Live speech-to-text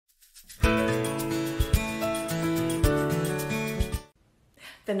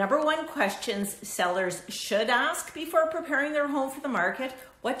The number one questions sellers should ask before preparing their home for the market: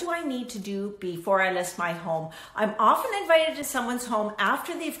 what do I need to do before I list my home? I'm often invited to someone's home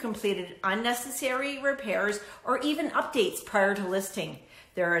after they've completed unnecessary repairs or even updates prior to listing.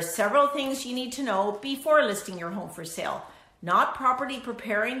 There are several things you need to know before listing your home for sale. Not properly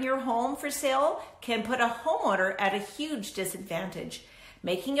preparing your home for sale can put a homeowner at a huge disadvantage.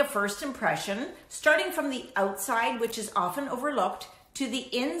 Making a first impression, starting from the outside, which is often overlooked, to the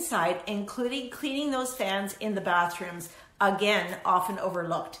inside, including cleaning those fans in the bathrooms, again, often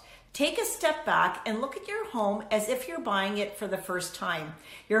overlooked. Take a step back and look at your home as if you're buying it for the first time.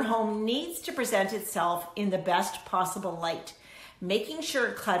 Your home needs to present itself in the best possible light. Making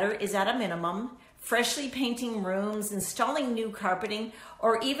sure clutter is at a minimum, freshly painting rooms, installing new carpeting,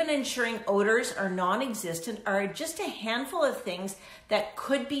 or even ensuring odors are non-existent are just a handful of things that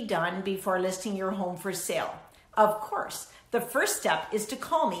could be done before listing your home for sale. Of course, the first step is to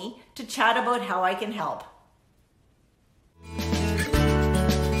call me to chat about how I can help.